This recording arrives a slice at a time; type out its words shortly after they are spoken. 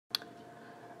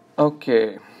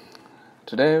Okay,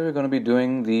 today we're going to be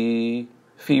doing the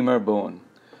femur bone.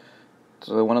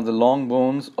 So one of the long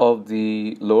bones of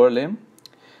the lower limb,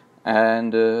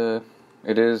 and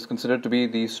it is considered to be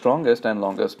the strongest and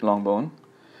longest long bone.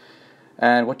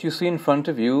 And what you see in front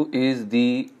of you is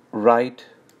the right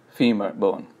femur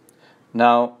bone.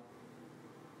 Now,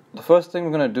 the first thing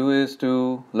we're going to do is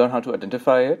to learn how to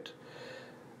identify it,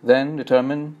 then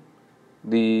determine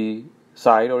the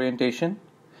side orientation,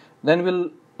 then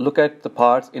we'll look at the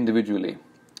parts individually.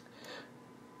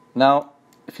 Now,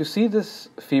 if you see this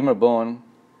femur bone,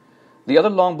 the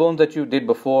other long bones that you did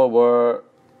before were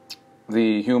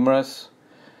the humerus,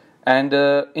 and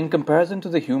in comparison to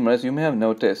the humerus, you may have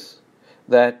noticed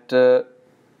that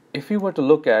if you were to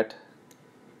look at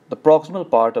the proximal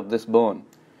part of this bone,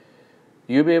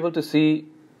 you'll be able to see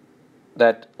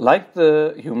that, like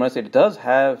the humerus, it does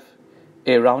have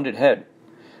a rounded head,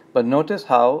 but notice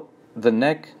how the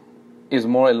neck is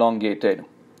more elongated.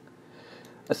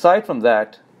 Aside from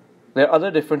that, there are other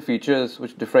different features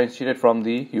which differentiate it from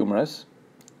the humerus.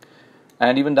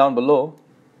 And even down below,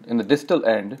 in the distal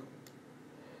end, you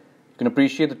can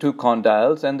appreciate the two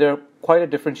condyles, and they're quite a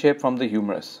different shape from the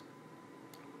humerus.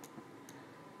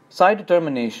 Side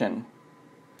determination.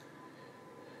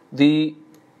 To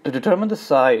determine the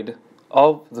side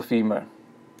of the femur,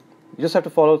 you just have to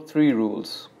follow three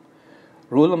rules.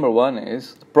 Rule number one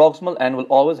is the proximal end will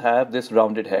always have this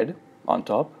rounded head on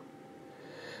top.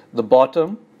 The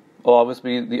bottom will always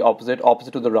be the opposite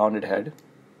to the rounded head.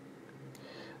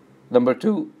 Number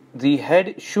two, the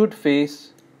head should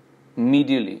face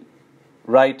medially,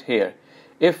 right here.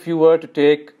 If you were to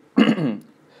take this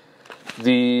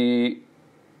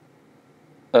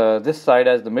side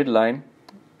as the midline,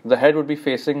 the head would be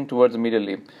facing towards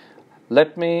medially.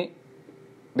 Let me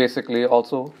basically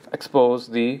also expose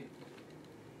the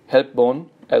hip bone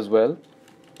as well,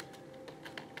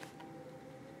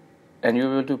 and you'll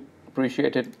be able to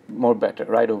appreciate it more better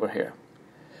right over here.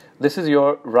 This is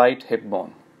your right hip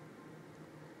bone.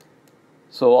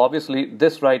 So obviously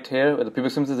this right here where the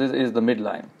pubic symphysis is the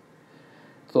midline.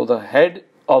 So the head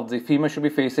of the femur should be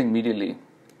facing medially,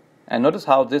 and notice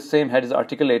how this same head is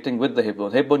articulating with the hip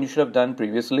bone. Hip bone you should have done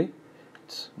previously.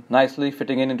 It's nicely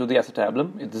fitting into the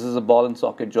acetabulum. This is a ball and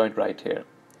socket joint right here.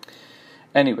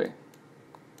 Anyway,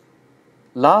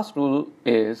 last rule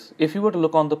is, if you were to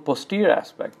look on the posterior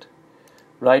aspect,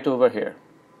 right over here,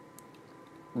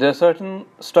 there are certain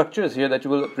structures here that you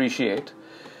will appreciate.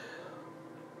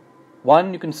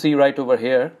 One you can see right over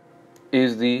here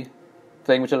is the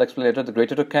thing which I'll explain later, the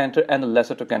greater trochanter and the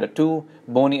lesser trochanter, two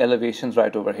bony elevations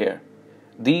right over here.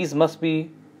 These must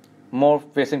be more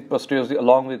facing posteriorly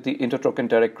along with the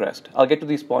intertrochanteric crest. I'll get to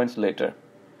these points later.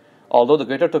 Although the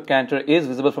greater trochanter is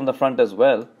visible from the front as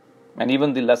well, and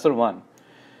even the lesser one,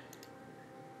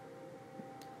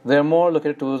 they're more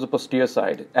located towards the posterior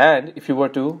side. And if you were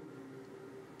to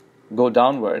go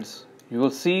downwards, you will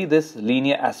see this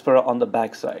linea aspera on the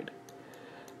back side.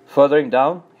 Furthering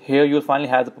down, here you'll finally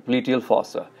have the popliteal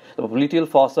fossa. The popliteal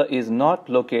fossa is not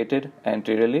located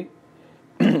anteriorly.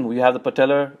 We have the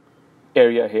patellar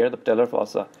area here, the patellar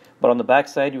fossa, but on the back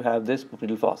side you have this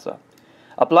popliteal fossa.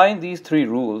 Applying these three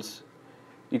rules,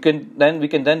 we can then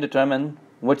determine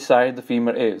which side the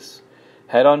femur is.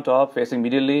 Head on top facing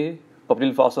medially,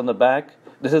 popliteal fossa on the back.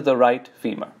 This is the right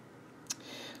femur.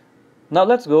 Now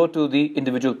let's go to the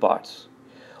individual parts.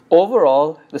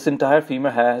 Overall, this entire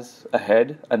femur has a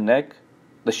head, a neck,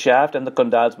 the shaft, and the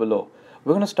condyles below.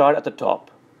 We're going to start at the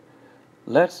top.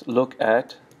 Let's look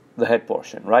at the head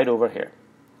portion right over here.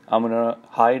 I'm going to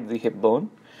hide the hip bone.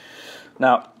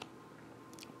 Now,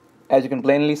 as you can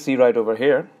plainly see right over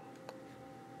here,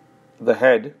 the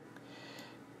head,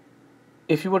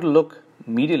 if you were to look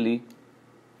medially,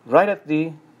 right at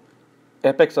the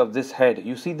apex of this head,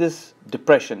 you see this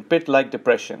depression, pit-like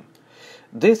depression.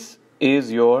 This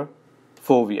is your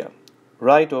fovea,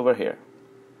 right over here.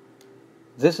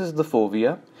 This is the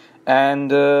fovea,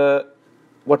 and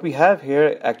what we have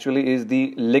here actually is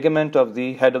the ligament of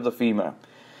the head of the femur.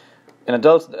 In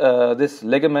adults, this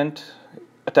ligament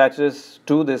attaches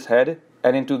to this head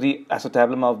and into the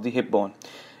acetabulum of the hip bone.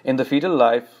 In the fetal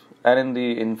life and in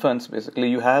the infants, basically,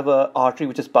 you have an artery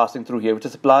which is passing through here, which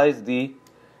supplies the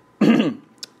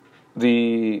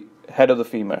the head of the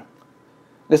femur.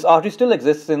 This artery still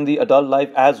exists in the adult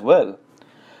life as well,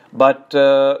 but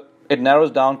it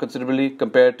narrows down considerably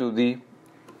compared to the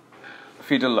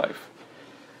fetal life.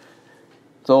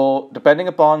 So, depending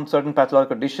upon certain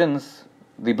pathological conditions,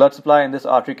 the blood supply in this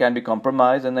artery can be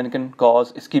compromised, and then it can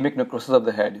cause ischemic necrosis of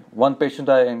the head. One patient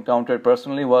I encountered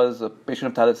personally was a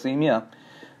patient of thalassemia.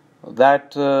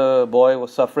 That boy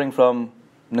was suffering from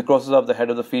necrosis of the head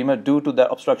of the femur due to the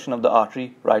obstruction of the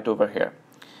artery right over here.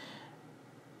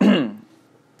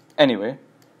 Anyway,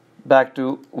 back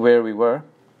to where we were.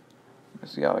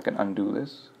 Let's see how I can undo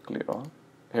this, clear all.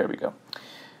 Here we go.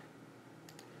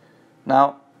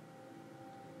 Now,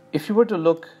 if you were to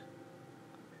look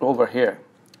over here,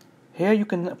 here you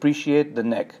can appreciate the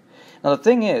neck. Now the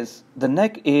thing is, the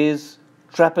neck is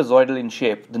trapezoidal in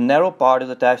shape. The narrow part is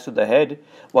attached to the head,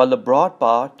 while the broad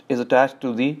part is attached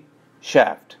to the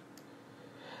shaft.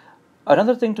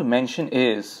 Another thing to mention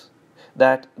is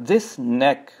that this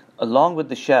neck, along with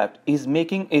the shaft, is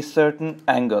making a certain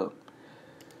angle.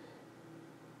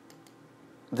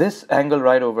 This angle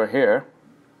right over here,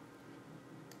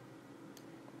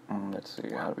 let's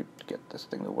see how we get this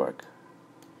thing to work.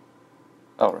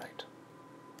 All right.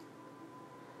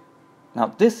 Now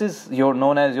this is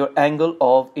known as your angle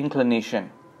of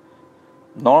inclination.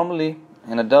 Normally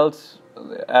in adults,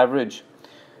 the average,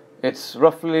 it's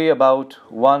roughly about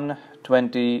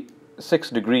 126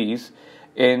 degrees.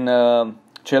 In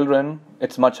children,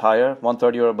 it's much higher,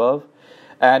 130 or above.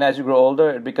 And as you grow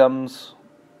older, it becomes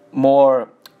more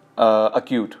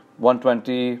acute,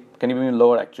 120, can even be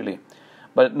lower actually.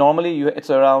 But normally it's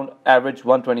around average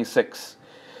 126.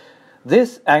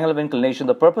 This angle of inclination,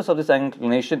 the purpose of this angle of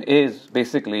inclination is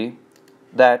basically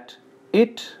that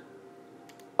it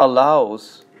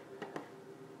allows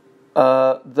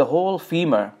the whole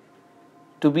femur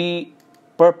to be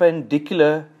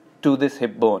perpendicular to this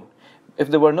hip bone. If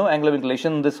there were no angle of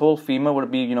inclination, this whole femur would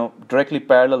be, directly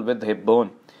parallel with the hip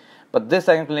bone. But this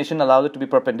angle of inclination allows it to be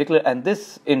perpendicular, and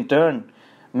this in turn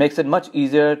makes it much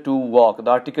easier to walk. The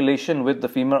articulation with the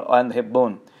femur and the hip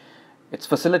bone, it's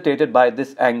facilitated by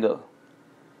this angle.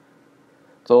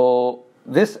 So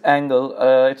this angle,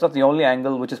 it's not the only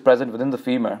angle which is present within the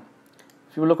femur.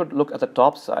 If you look at the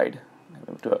top side, I'm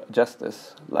going to adjust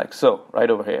this like so, right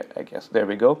over here, I guess. There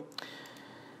we go.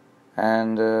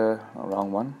 And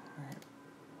wrong one.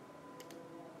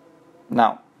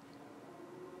 Now,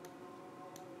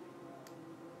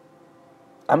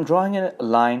 I'm drawing a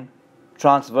line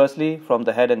transversely from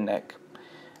the head and neck.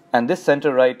 And this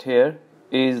center right here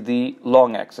is the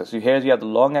long axis. Here you have the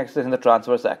long axis and the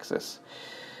transverse axis.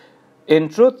 In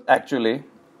truth, actually,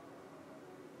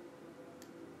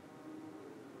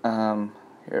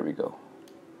 here we go.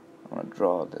 I'm going to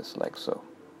draw this like so.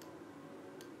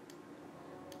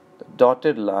 The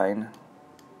dotted line,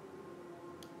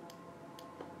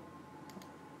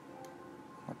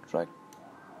 I'll try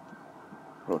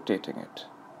rotating it.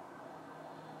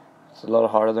 It's a lot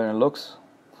harder than it looks.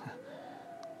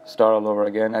 Start all over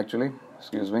again, actually.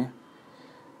 Excuse me.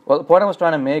 Well, the point I was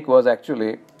trying to make was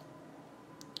actually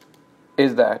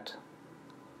is that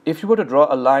if you were to draw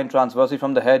a line transversely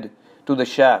from the head to the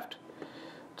shaft,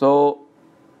 so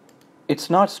it's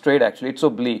not straight actually, it's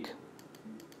oblique.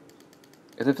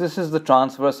 If this is the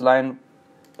transverse line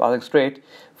passing straight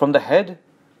from the head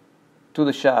to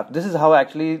the shaft, this is how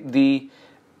actually the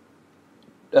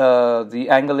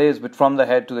angle is from the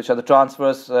head to the shaft, the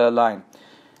transverse line.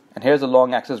 And here's the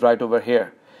long axis right over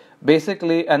here.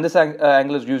 Basically, and this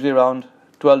angle is usually around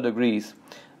 12 degrees.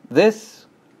 This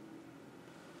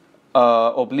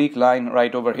oblique line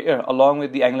right over here, along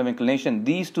with the angle of inclination,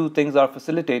 these two things are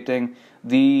facilitating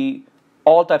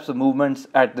all types of movements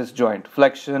at this joint,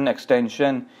 flexion,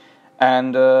 extension,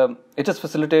 and it just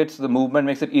facilitates the movement,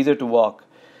 makes it easier to walk.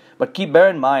 But bear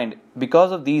in mind,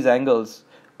 because of these angles,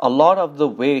 a lot of the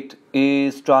weight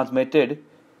is transmitted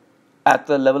at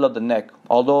the level of the neck,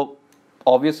 although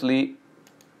obviously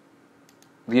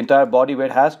the entire body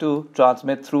weight has to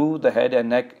transmit through the head and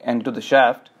neck and to the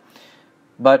shaft.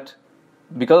 But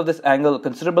because of this angle,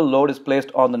 considerable load is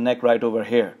placed on the neck right over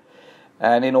here.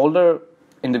 And in older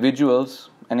individuals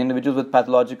and individuals with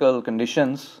pathological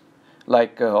conditions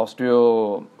like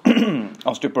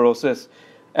osteoporosis,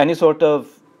 any sort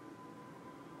of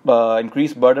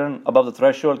increased burden above the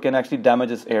threshold can actually damage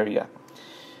this area.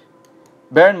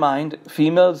 Bear in mind,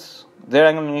 females, their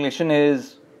angle of inclination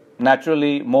is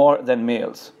naturally more than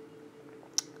males.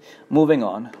 Moving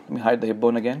on, let me hide the hip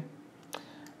bone again.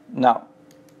 Now,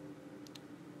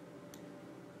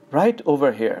 right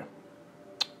over here,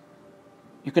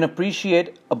 you can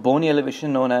appreciate a bony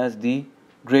elevation known as the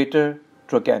greater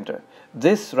trochanter.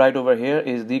 This right over here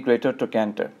is the greater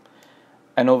trochanter.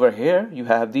 And over here, you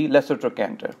have the lesser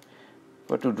trochanter.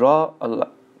 But to draw a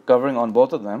covering on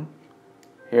both of them,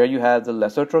 here you have the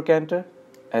lesser trochanter,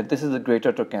 and this is the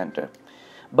greater trochanter.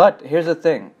 But here's the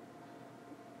thing.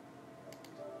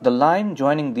 The line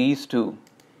joining these two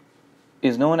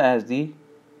is known as the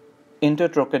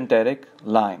intertrochanteric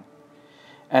line.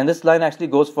 And this line actually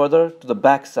goes further to the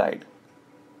back side.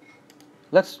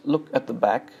 Let's look at the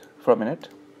back for a minute.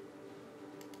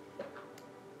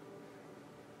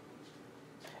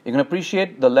 You can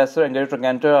appreciate the lesser and greater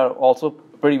trochanter are also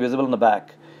pretty visible in the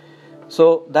back.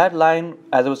 So that line,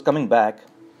 as it was coming back,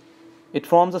 it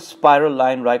forms a spiral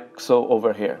line right so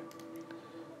over here.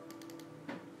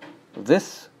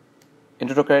 This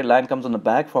intertrochanteric line comes on the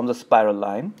back, forms a spiral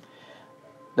line.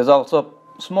 There's also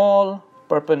a small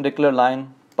perpendicular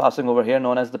line passing over here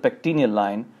known as the pectineal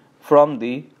line from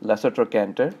the lesser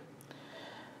trochanter.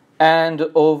 And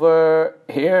over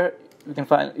here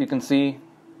you can see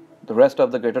the rest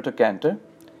of the greater trochanter.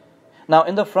 Now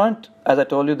in the front, as I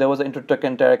told you, there was an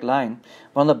intertrochanteric line,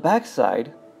 but on the back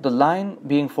side, the line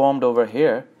being formed over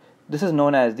here, this is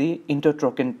known as the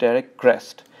intertrochanteric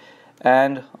crest.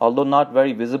 And although not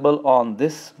very visible on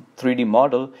this 3D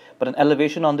model, but an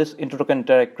elevation on this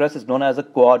intertrochanteric crest is known as a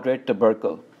quadrate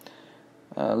tubercle.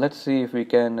 Let's see if we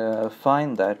can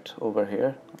find that over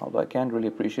here, although I can't really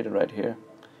appreciate it right here.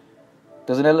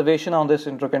 There's an elevation on this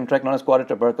intertrochanteric known as quadrate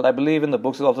tubercle. I believe in the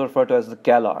books it's also referred to as the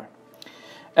calar.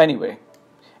 Anyway,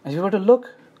 if you were to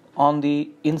look on the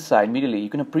inside immediately, you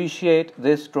can appreciate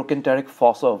this trochanteric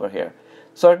fossa over here.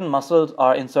 Certain muscles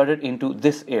are inserted into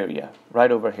this area,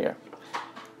 right over here.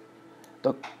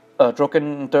 The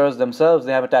trochanters themselves,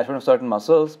 they have attachment of certain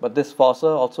muscles, but this fossa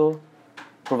also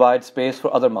provides space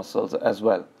for other muscles as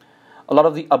well. A lot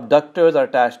of the abductors are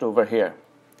attached over here.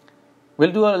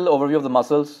 We'll do a little overview of the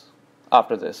muscles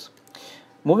after this.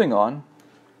 Moving on,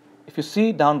 if you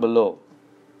see down below,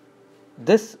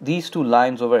 these two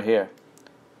lines over here,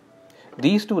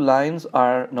 these two lines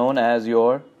are known as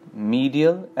your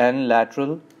medial and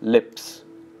lateral lips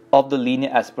of the linea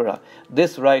aspera.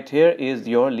 This right here is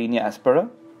your linea aspera,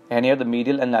 and here the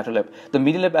medial and lateral lip. The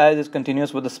medial lip as is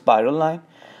continuous with the spiral line,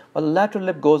 while the lateral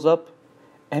lip goes up,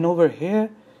 and over here,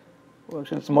 well,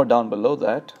 actually it's more down below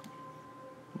that.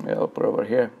 Yeah, upper over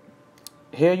here.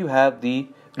 Here you have the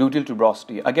gluteal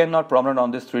tuberosity, again not prominent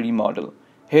on this 3D model.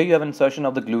 Here you have insertion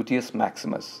of the gluteus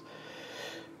maximus.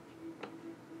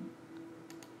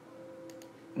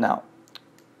 Now,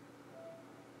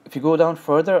 if you go down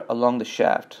further along the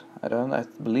shaft, I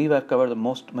believe I've covered the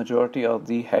majority of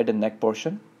the head and neck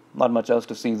portion. Not much else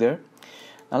to see there.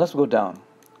 Now let's go down.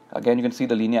 Again, you can see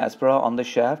the linea aspera on the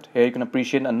shaft. Here you can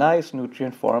appreciate a nice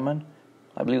nutrient foramen.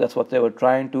 I believe that's what they were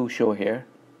trying to show here,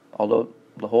 although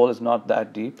the hole is not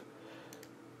that deep.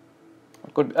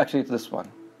 Actually, it's this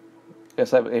one.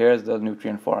 Yes, here's the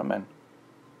nutrient foramen,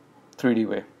 3D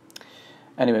way.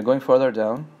 Anyway, going further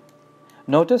down,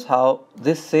 notice how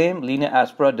this same linea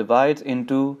aspera divides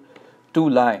into two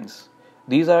lines.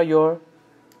 These are your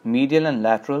medial and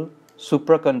lateral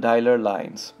supracondylar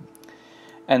lines.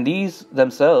 And these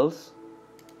themselves,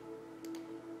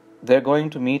 they're going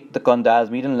to meet the condyles,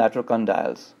 medial and lateral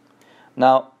condyles.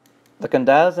 Now, the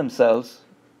condyles themselves,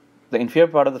 the inferior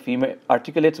part of the femur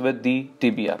articulates with the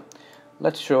tibia.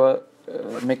 Let's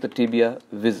make the tibia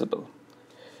visible.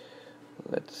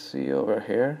 Let's see over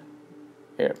here.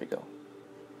 Here we go.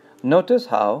 Notice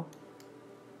how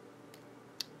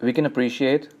we can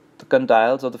appreciate the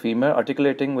condyles of the femur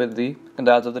articulating with the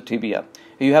condyles of the tibia.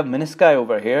 You have menisci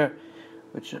over here,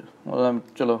 which, well,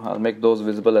 I'll make those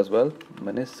visible as well.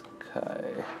 Menisci.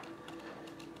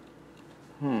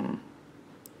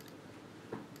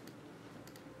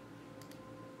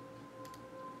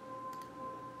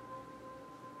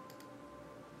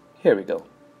 Here we go.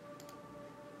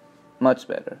 Much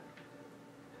better.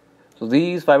 So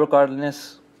these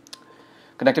fibrocartilaginous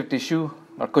connective tissue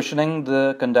are cushioning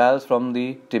the condyles from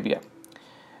the tibia.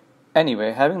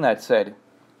 Anyway, having that said,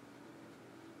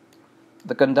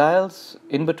 the condyles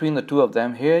in between the two of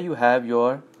them, here you have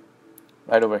your,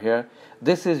 right over here,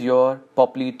 this is your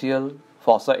popliteal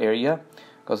fossa area,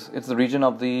 because it's the region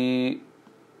of the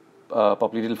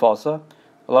popliteal fossa.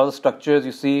 A lot of the structures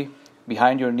you see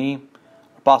behind your knee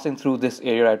are passing through this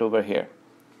area right over here.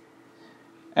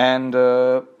 And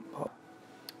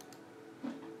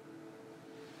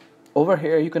over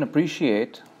here you can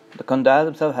appreciate the condyles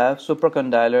themselves have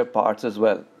supracondylar parts as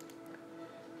well.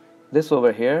 This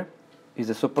over here is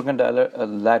a supracondylar,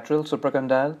 lateral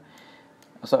supracondyle,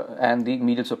 and the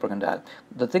medial supracondyle.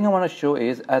 The thing I want to show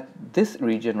is at this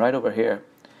region right over here,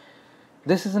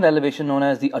 this is an elevation known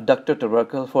as the adductor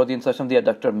tubercle for the insertion of the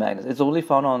adductor magnus. It's only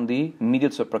found on the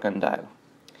medial supracondyle.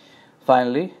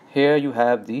 Finally, here you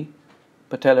have the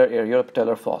patellar area or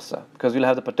patellar fossa, because you'll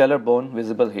have the patellar bone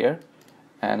visible here,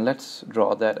 and let's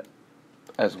draw that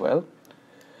as well.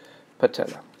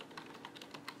 Patella.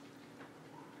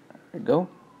 There we go.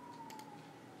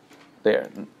 There.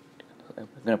 You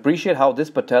can appreciate how this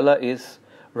patella is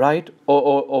right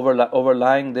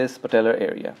overlying this patellar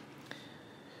area.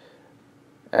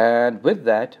 And with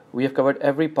that, we have covered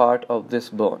every part of this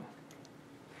bone,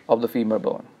 of the femur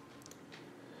bone.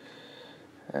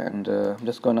 And I'm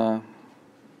just gonna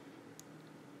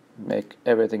make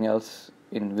everything else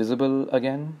invisible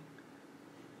again,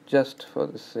 just for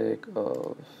the sake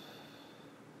of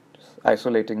just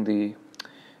isolating the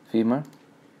femur.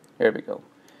 Here we go.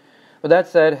 With that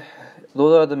said,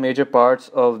 those are the major parts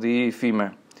of the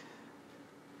femur.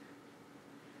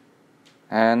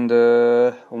 And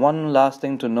one last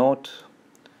thing to note,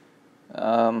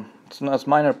 it's a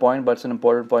minor point, but it's an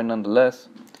important point nonetheless.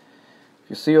 If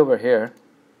you see over here,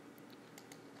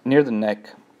 near the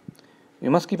neck, you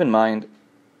must keep in mind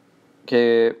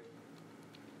that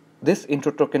this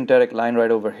intratrochanteric line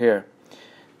right over here,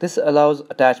 this allows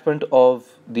attachment of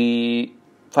the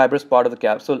fibrous part of the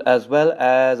capsule as well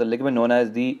as a ligament known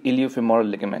as the iliofemoral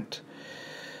ligament.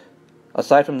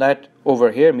 Aside from that,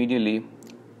 over here medially,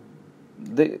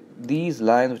 these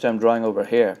lines which I'm drawing over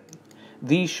here,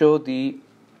 these show the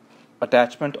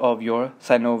attachment of your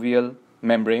synovial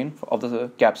membrane of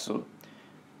the capsule.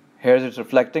 Here it's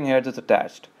reflecting, here it's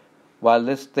attached. While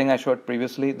this thing I showed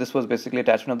previously, this was basically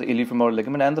attachment of the iliofemoral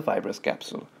ligament and the fibrous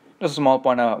capsule. Just a small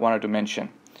point I wanted to mention.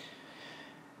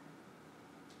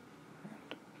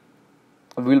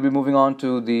 We'll be moving on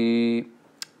to the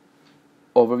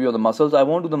overview of the muscles. I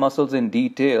won't do the muscles in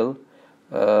detail.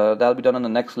 That'll be done in the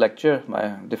next lecture by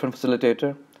a different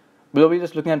facilitator. We'll be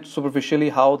just looking at superficially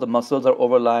how the muscles are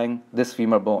overlying this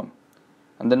femur bone.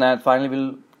 And then finally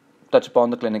we'll touch upon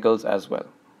the clinicals as well.